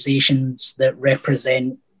organisations that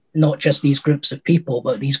represent not just these groups of people,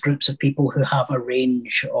 but these groups of people who have a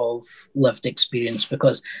range of lived experience.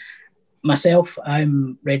 Because myself,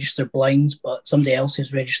 I'm registered blind, but somebody else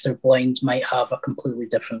who's registered blind might have a completely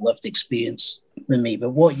different lived experience than me.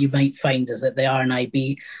 But what you might find is that the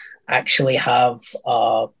RNIB actually have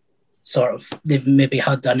they've maybe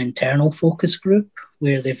had an internal focus group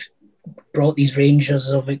where they've brought these ranges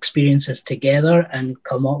of experiences together and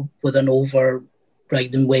come up with an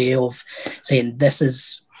overriding way of saying this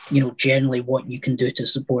is, generally what you can do to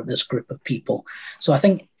support this group of people. So I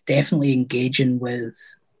think definitely engaging with,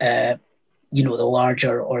 the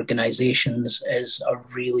larger organizations is a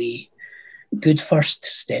really good first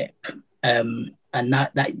step. And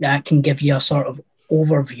that can give you a sort of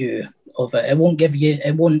overview of it. It won't give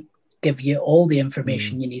you all the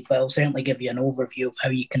information you need, but it'll certainly give you an overview of how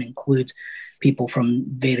you can include people from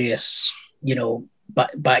various,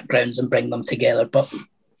 backgrounds and bring them together. But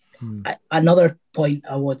another point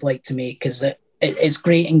I would like to make is that it's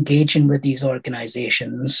great engaging with these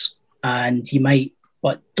organizations, and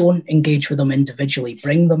but don't engage with them individually,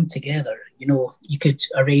 bring them together. You could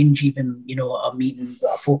arrange even, a meeting,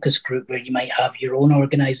 a focus group where you might have your own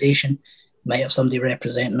organization. You might have somebody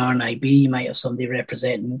representing RNIB, you might have somebody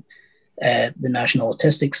representing the National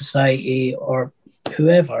Autistic Society or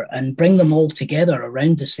whoever, and bring them all together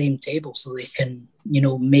around the same table so they can,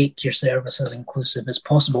 make your service as inclusive as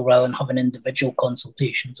possible rather than having individual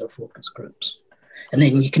consultations or focus groups. And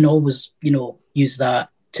then you can always, use that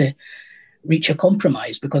to reach a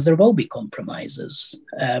compromise, because there will be compromises.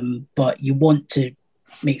 But you want to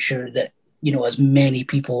make sure that, as many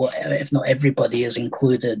people, if not everybody, is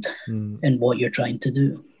included in what you're trying to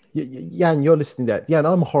do. Jan, you're listening to that. Jan,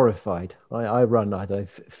 I'm horrified. I run,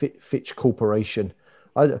 Fitch Corporation.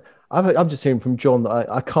 I'm just hearing from John that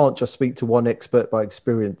I can't just speak to one expert by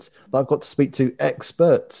experience. I've got to speak to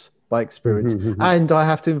experts by experience, and I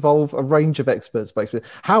have to involve a range of experts by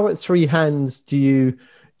experience. How at Three Hands do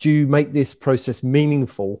you make this process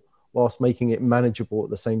meaningful whilst making it manageable at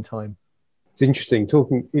the same time? It's interesting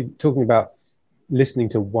talking about listening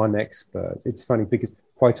to one expert. It's funny because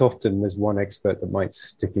quite often there's one expert that might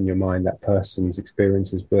stick in your mind. That person's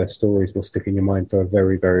experiences, their stories will stick in your mind for a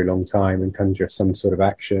very, very long time and conjure some sort of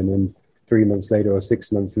action. And 3 months later or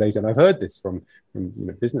 6 months later, and I've heard this from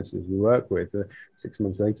businesses we work with, 6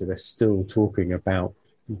 months later, they're still talking about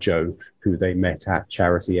Joe, who they met at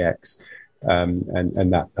Charity X.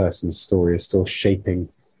 And that person's story is still shaping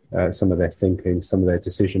some of their thinking, some of their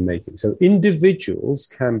decision making. So individuals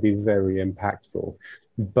can be very impactful,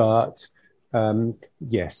 but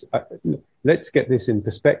yes, let's get this in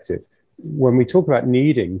perspective. when we talk about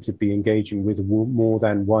needing to be engaging with more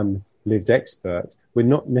than one lived expert, we're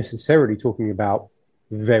not necessarily talking about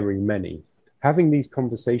very many. Having these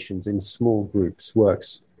conversations in small groups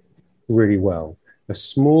works really well. A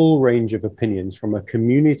small range of opinions from a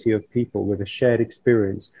community of people with a shared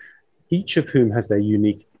experience, each of whom has their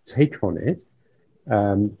unique take on it,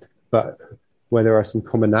 but where there are some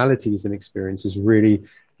commonalities in experience is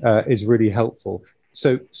really helpful.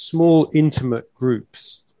 So small, intimate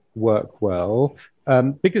groups work well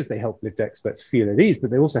because they help lived experts feel at ease,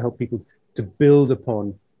 but they also help people to build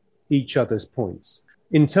upon each other's points.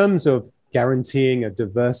 In terms of guaranteeing a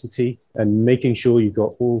diversity and making sure you've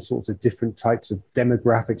got all sorts of different types of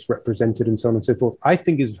demographics represented and so on and so forth, I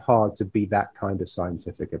think it's hard to be that kind of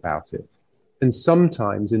scientific about it. And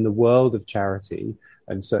sometimes in the world of charity,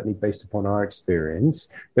 and certainly based upon our experience,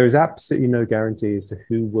 there is absolutely no guarantee as to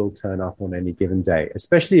who will turn up on any given day,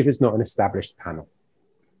 especially if it's not an established panel.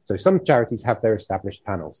 So some charities have their established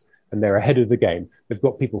panels and they're ahead of the game. They've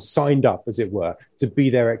got people signed up, as it were, to be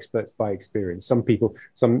their experts by experience.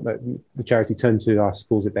 The charity turns to us,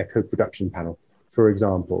 calls it their co-production panel, for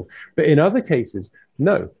example. But in other cases,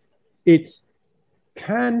 no, is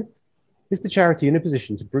the charity in a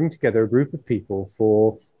position to bring together a group of people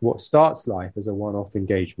for what starts life as a one-off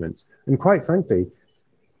engagement? And quite frankly,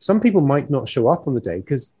 some people might not show up on the day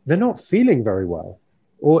because they're not feeling very well,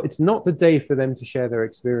 or it's not the day for them to share their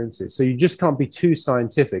experiences. So you just can't be too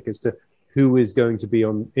scientific as to who is going to be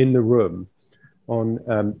in the room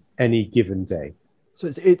on any given day. So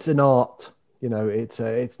it's an art. You know, it's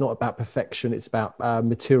not about perfection. It's about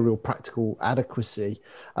material, practical adequacy.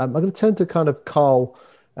 I'm going to turn to kind of Carl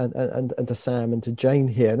and to Sam and to Jane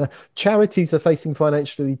here. Now, charities are facing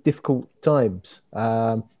financially difficult times.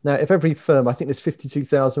 Now, if every firm, I think there's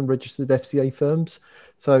 52,000 registered FCA firms.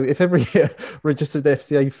 So if every registered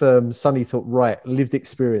FCA firm suddenly thought, right, lived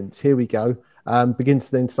experience, here we go, begins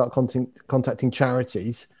to then start contacting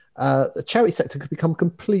charities, the charity sector could become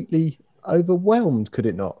completely overwhelmed, could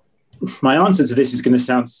it not? My answer to this is going to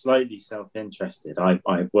sound slightly self-interested. I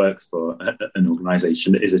work for an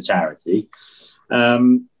organisation that is a charity.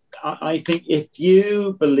 I think if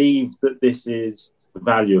you believe that this is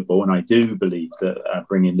valuable, and I do believe that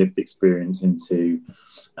bringing lived experience into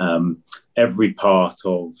every part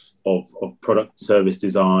of product service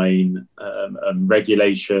design,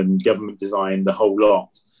 regulation, government design, the whole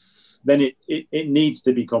lot, then it needs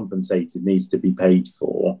to be compensated, needs to be paid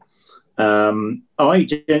for. I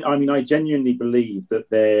genuinely believe that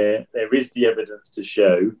there is the evidence to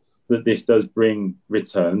show that this does bring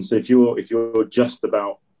returns. So if you're just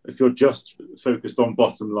focused on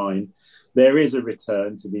bottom line, there is a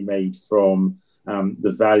return to be made from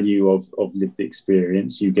the value of lived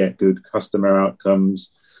experience. You get good customer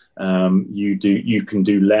outcomes. You can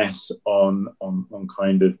do less on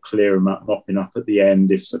kind of clear mopping up at the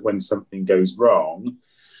end when something goes wrong.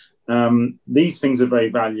 These things are very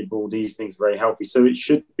valuable. These things are very healthy. So it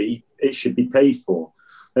should be paid for.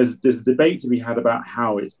 There's a debate to be had about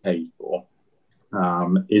how it's paid for.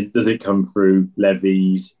 Does it come through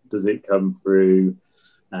levies? Does it come through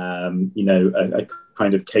a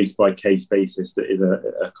kind of case by case basis that is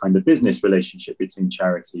a kind of business relationship between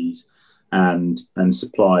charities and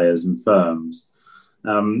suppliers and firms?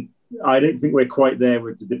 I don't think we're quite there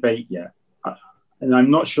with the debate yet. And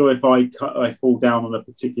I'm not sure if I fall down on a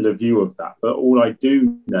particular view of that. But all I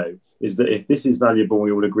do know is that if this is valuable,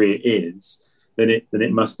 we all agree it is, then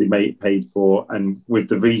it must be paid for. And with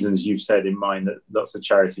the reasons you've said in mind, that lots of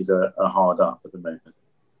charities are hard up at the moment.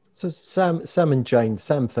 So Sam and Jane,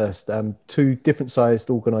 Sam first, two different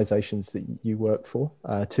sized organisations that you work for,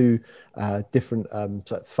 two different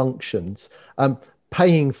sort of functions,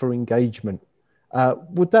 paying for engagement.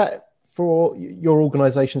 Would that, for your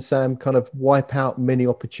organisation, Sam, kind of wipe out many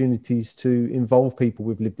opportunities to involve people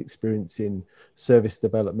with lived experience in service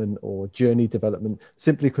development or journey development,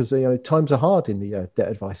 simply because times are hard in the debt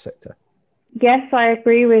advice sector? Yes, I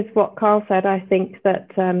agree with what Carl said. I think that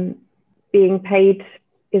being paid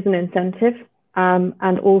is an incentive,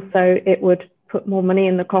 and also it would put more money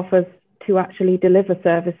in the coffers to actually deliver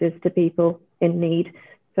services to people in need.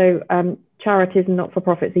 So charities and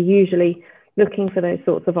not-for-profits are usually looking for those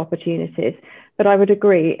sorts of opportunities. But I would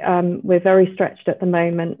agree, we're very stretched at the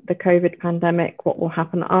moment. The COVID pandemic, what will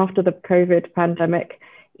happen after the COVID pandemic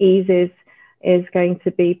eases, is going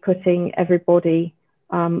to be putting everybody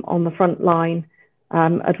on the front line,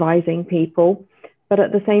 advising people. But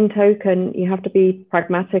at the same token, you have to be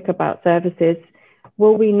pragmatic about services.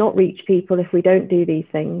 Will we not reach people if we don't do these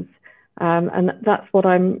things? And that's what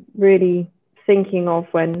I'm really thinking of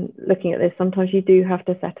when looking at this. Sometimes you do have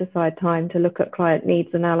to set aside time to look at client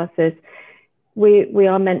needs analysis. we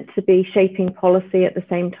are meant to be shaping policy at the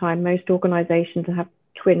same time. Most organisations have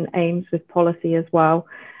twin aims with policy as well.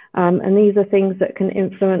 And these are things that can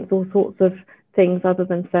influence all sorts of things other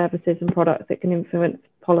than services and products that can influence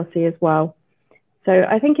policy as well. So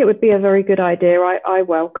I think it would be a very good idea. I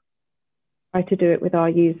welcome try to do it with our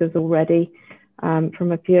users already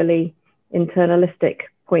from a purely internalistic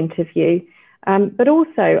point of view. But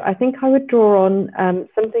also, I think I would draw on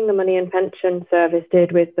something the Money and Pension Service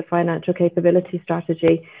did with the financial capability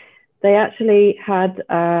strategy. They actually had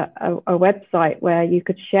a website where you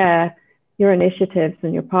could share your initiatives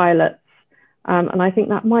and your pilots. And I think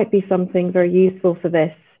that might be something very useful for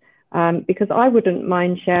this, because I wouldn't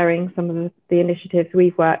mind sharing some of the initiatives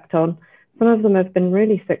we've worked on. Some of them have been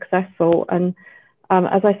really successful. And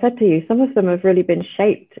as I said to you, some of them have really been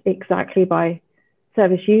shaped exactly by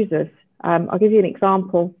service users. I'll give you an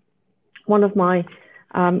example. One of my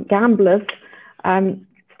gamblers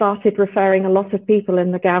started referring a lot of people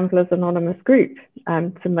in the Gamblers Anonymous group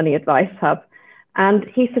to Money Advice Hub. And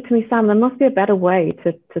he said to me, Sam, there must be a better way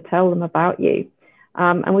to tell them about you.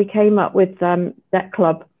 And we came up with Debt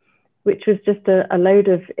Club, which was just a load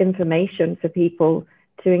of information for people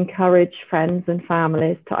to encourage friends and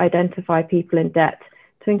families to identify people in debt,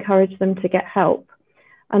 to encourage them to get help.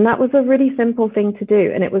 And that was a really simple thing to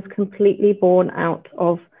do. And it was completely born out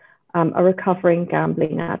of a recovering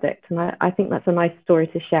gambling addict. And I think that's a nice story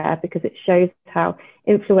to share, because it shows how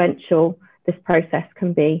influential this process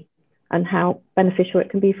can be and how beneficial it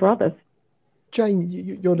can be for others. Jane,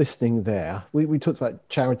 you're listening there. We talked about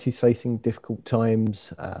charities facing difficult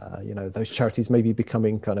times. Those charities may be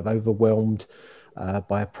becoming kind of overwhelmed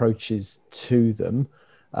by approaches to them.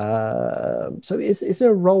 So is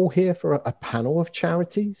there a role here for a panel of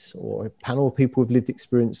charities, or a panel of people with lived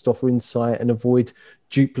experience to offer insight and avoid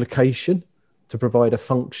duplication, to provide a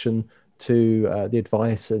function to the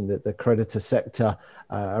advice and the creditor sector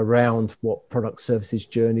around what product services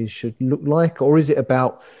journeys should look like? Or is it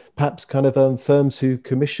about perhaps kind of firms who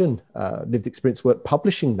commission lived experience work,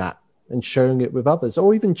 publishing that and sharing it with others,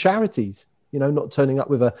 or even charities, not turning up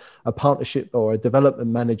with a partnership or a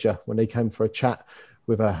development manager when they came for a chat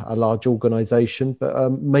with a large organization,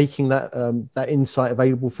 but making that insight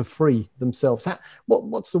available for free themselves?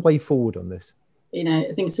 What's the way forward on this?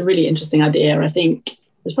 I think it's a really interesting idea. I think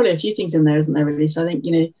there's probably a few things in there, isn't there, really? So I think,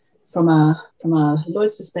 from a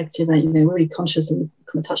lawyer's perspective, we're really conscious, and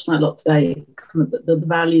kind of touched on that a lot today, kind of the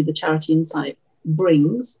value the charity insight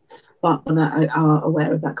brings, but are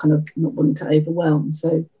aware of that kind of not wanting to overwhelm.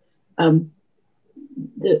 So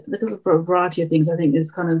there's a variety of things. I think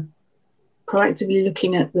there's kind of proactively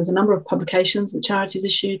looking at, there's a number of publications that charities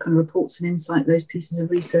issue, kind of reports and insight, those pieces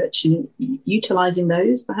of research, utilising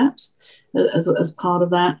those perhaps as part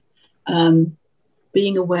of that.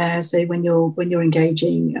 Being aware, say, when you're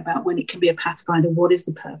engaging, about when it can be a pathfinder, what is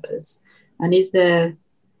the purpose? And is there,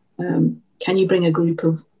 can you bring a group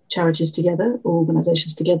of charities together or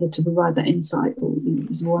organisations together to provide that insight? Or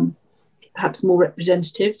is one perhaps more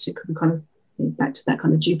representative, so it could be kind of back to that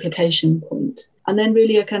kind of duplication point? And then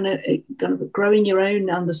really a kind of growing your own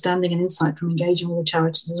understanding and insight from engaging with the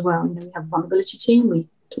charities as well. We have a vulnerability team. We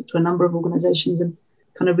talk to a number of organisations, and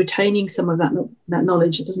kind of retaining some of that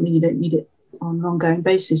knowledge. It doesn't mean you don't need it on an ongoing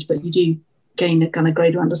basis, but you do gain a kind of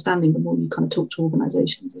greater understanding the more you kind of talk to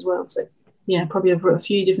organisations as well. So yeah, probably a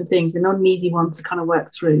few different things, and not an easy one to kind of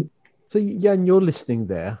work through. So Jan, you're listening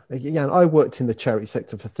there. Jan, I worked in the charity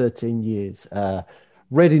sector for 13 years,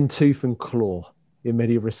 red in tooth and claw in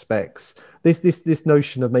many respects. This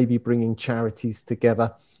notion of maybe bringing charities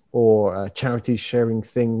together, or charities sharing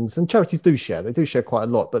things, and charities do share quite a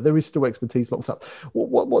lot, but there is still expertise locked up.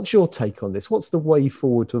 What's your take on this? What's the way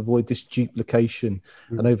forward to avoid this duplication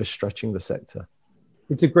and overstretching the sector?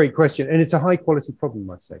 It's a great question, and it's a high quality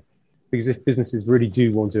problem, I'd say, because if businesses really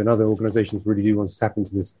do want to, and other organizations really do want to tap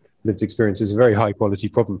into this lived experience, it's a very high quality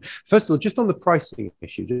problem. First of all, just on the pricing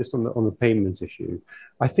issue, just on the payment issue,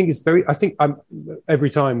 I think every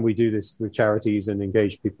time we do this with charities and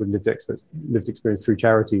engage people with lived experience through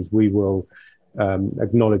charities, we will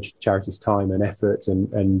acknowledge charities' time and effort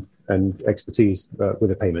and expertise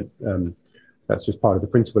with a payment. That's just part of the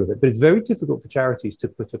principle of it. But it's very difficult for charities to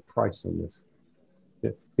put a price on this.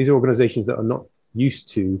 These are organizations that are not used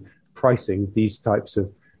to pricing these types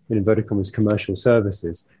of, in inverted commas, commercial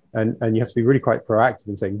services, and you have to be really quite proactive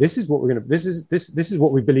in saying, this is what we're going to, this is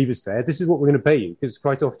what we believe is fair, this is what we're going to pay you, because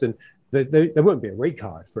quite often there won't be a rate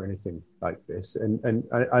card for anything like this, and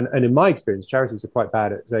in my experience, charities are quite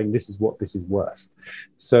bad at saying this is what this is worth.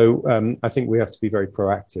 So I think we have to be very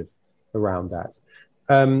proactive around that.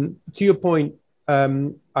 To your point,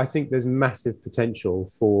 I think there's massive potential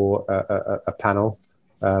for a panel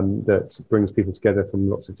that brings people together from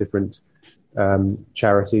lots of different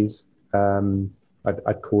charities.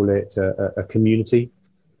 I'd call it a community.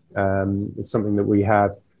 It's something that we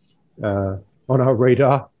have on our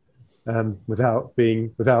radar, without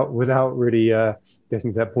really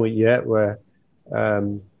getting to that point yet where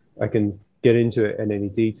I can get into it in any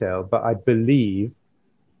detail. But I believe,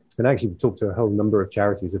 and actually we've talked to a whole number of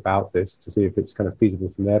charities about this to see if it's kind of feasible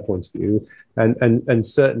from their point of view. And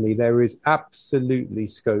certainly there is absolutely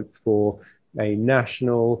scope for a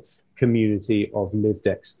national community of lived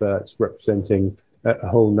experts representing a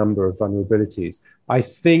whole number of vulnerabilities. I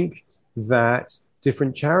think that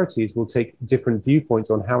different charities will take different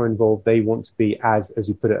viewpoints on how involved they want to be as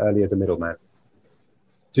you put it earlier, the middleman.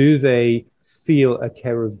 Do they feel a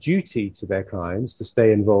care of duty to their clients to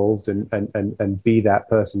stay involved and be that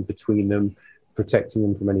person between them, protecting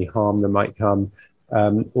them from any harm that might come?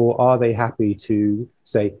 Or are they happy to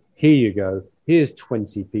say, here you go, here's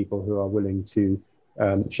 20 people who are willing to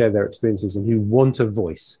share their experiences and who want a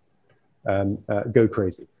voice, go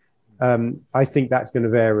crazy? I think that's going to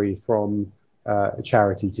vary from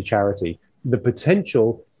charity to charity. The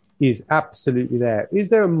potential is absolutely there. Is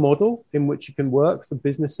there a model in which it can work for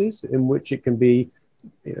businesses, in which it can be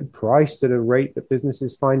priced at a rate that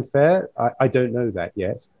businesses find fair? I don't know that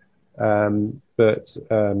yet, but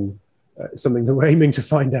something that we're aiming to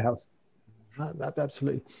find out.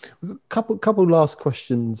 Absolutely. Couple last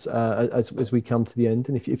questions as we come to the end,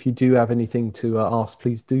 and if you do have anything to ask,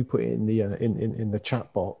 please do put it in the in the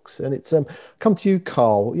chat box. And it's come to you,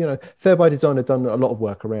 Carl. Fair by Design have done a lot of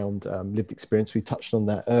work around lived experience. We touched on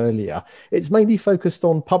that earlier. It's mainly focused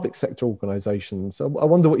on public sector organisations. I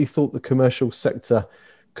wonder what you thought the commercial sector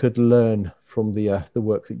could learn from the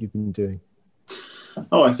work that you've been doing.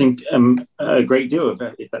 Oh, I think a great deal of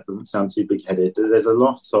it, if that doesn't sound too big-headed. There's a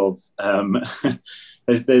lot of,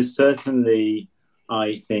 there's certainly,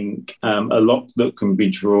 I think, a lot that can be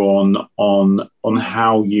drawn on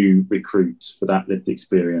how you recruit for that lived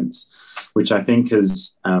experience, which I think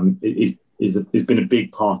has been a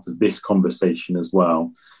big part of this conversation as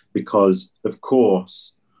well, because, of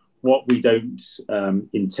course, what we don't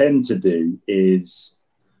intend to do is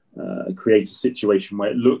create a situation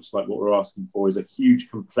where it looks like what we're asking for is a huge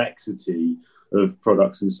complexity of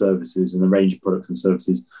products and services and a range of products and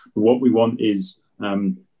services. But what we want is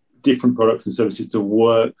different products and services to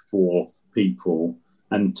work for people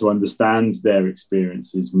and to understand their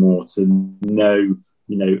experiences more, to know,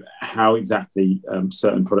 how exactly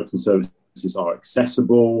certain products and services are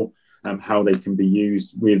accessible, how they can be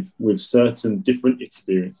used with certain different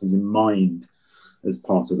experiences in mind as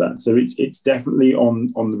part of that. So it's definitely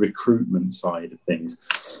on the recruitment side of things.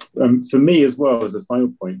 For me as well, as a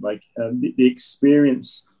final point, the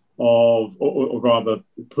experience of, or rather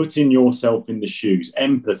putting yourself in the shoes,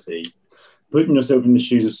 empathy, putting yourself in the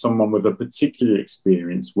shoes of someone with a particular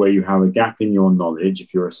experience where you have a gap in your knowledge,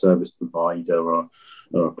 if you're a service provider or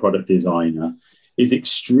a product designer, is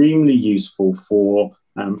extremely useful for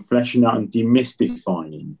fleshing out and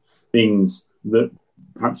demystifying things that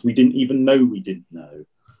perhaps we didn't even know we didn't know.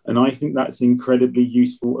 And I think that's incredibly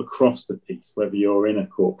useful across the piece, whether you're in a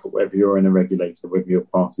corporate, whether you're in a regulator, whether you're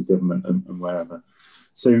part of government and wherever.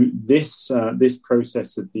 So this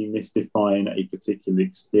process of demystifying a particular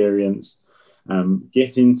experience,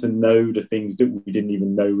 getting to know the things that we didn't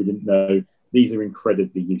even know we didn't know, these are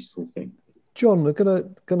incredibly useful things. John, we're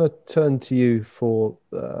gonna turn to you for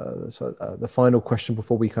the final question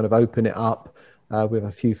before we kind of open it up. We have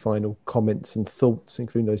a few final comments and thoughts,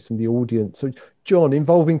 including those from the audience. So, John,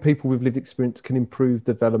 involving people with lived experience can improve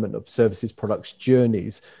development of services, products,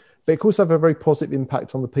 journeys, but it can also have a very positive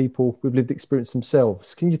impact on the people with lived experience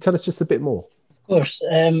themselves. Can you tell us just a bit more? Of course.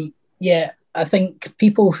 I think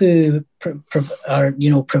people who are,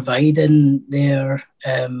 providing their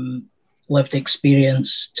lived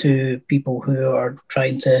experience to people who are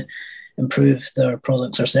trying to improve their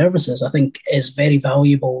products or services, I think is very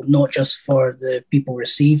valuable, not just for the people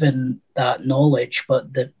receiving that knowledge,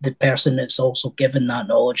 but the person that's also given that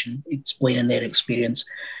knowledge and explaining their experience,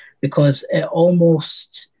 because it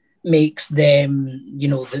almost makes them,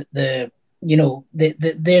 they're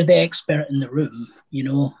the expert in the room,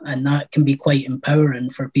 and that can be quite empowering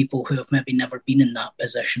for people who have maybe never been in that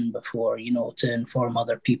position before, to inform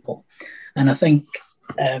other people. And I think,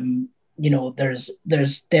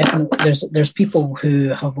 there's definitely there's people who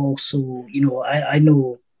have also, I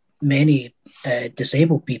know many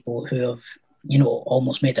disabled people who have,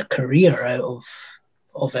 almost made a career out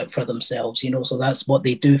of it for themselves, so that's what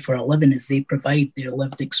they do for a living, is they provide their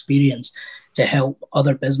lived experience to help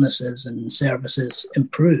other businesses and services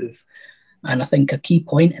improve. And I think a key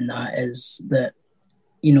point in that is that,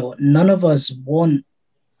 none of us want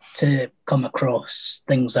to come across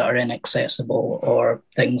things that are inaccessible or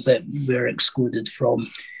things that we're excluded from.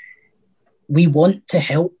 We want to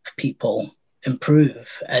help people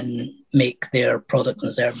improve and make their products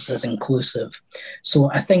and services inclusive.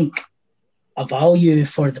 So I think a value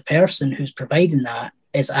for the person who's providing that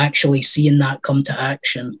is actually seeing that come to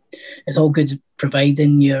action. It's all good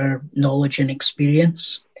providing your knowledge and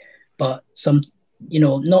experience, but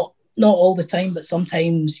not all the time, but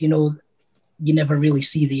sometimes, you never really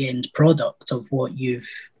see the end product of what you've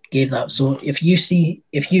gave that. So if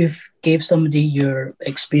you've gave somebody your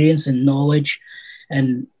experience and knowledge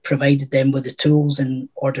and provided them with the tools in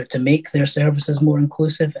order to make their services more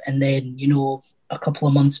inclusive, and then, a couple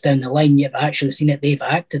of months down the line, you've actually seen it, they've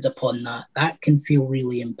acted upon that, that can feel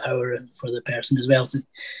really empowering for the person as well, to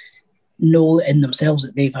know in themselves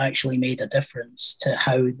that they've actually made a difference to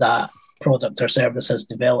how that product or service has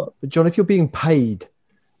developed. But John, if you're being paid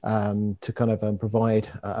to kind of provide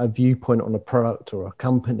a viewpoint on a product or a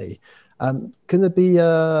company, can there be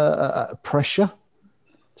a pressure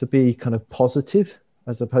to be kind of positive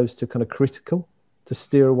as opposed to kind of critical, to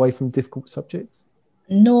steer away from difficult subjects?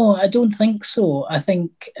 No, I don't think so. I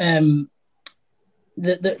think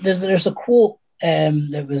there's a quote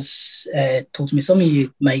that was told to me. Some of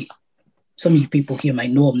you people here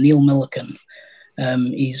might know him, Neil Milliken.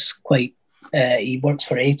 He's he works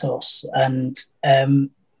for Atos, and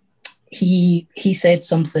he said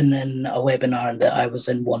something in a webinar that I was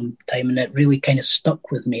in one time, and it really kind of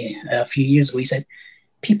stuck with me a few years ago. He said,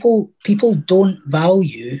 people don't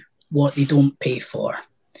value what they don't pay for.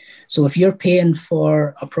 So if you're paying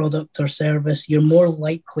for a product or service, you're more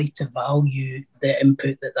likely to value the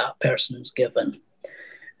input that person's given.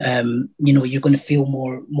 You're going to feel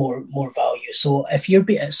more value. So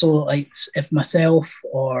if myself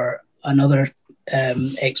or another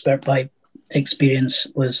expert by experience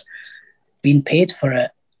was being paid for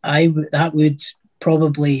it, that would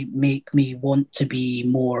probably make me want to be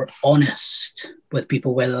more honest with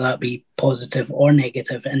people, whether that be positive or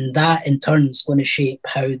negative, and that in turn is going to shape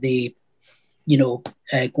how they go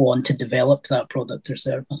on to develop that product or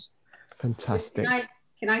service. Fantastic.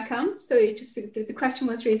 Can I come? So the question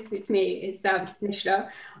was raised with me is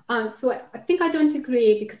Nishla. So I think I don't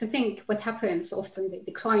agree, because I think what happens often,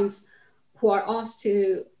 the clients who are asked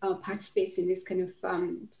to participate in this kind of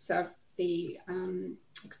sort of the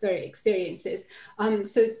experiences,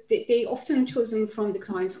 so they often chosen from the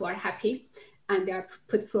clients who are happy and they are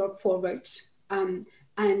put forward. And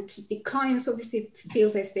the clients obviously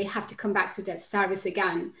feel this, they have to come back to that service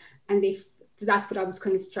again. And that's what I was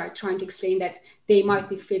kind of trying to explain, that they might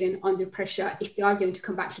be feeling under pressure if they are going to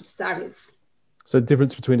come back to the service. So the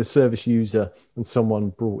difference between a service user and someone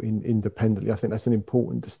brought in independently, I think that's an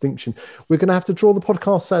important distinction. We're going to have to draw the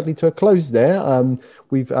podcast, sadly, to a close there.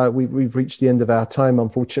 We've reached the end of our time,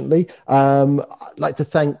 unfortunately. I'd like to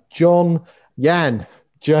thank John, Jan,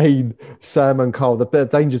 Jane, Sam and Carl, the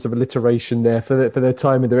dangers of alliteration there, for their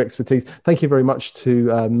time and their expertise. Thank you very much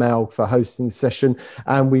to Mal for hosting the session,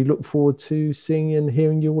 and we look forward to seeing and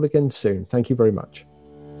hearing you all again soon. Thank you very much.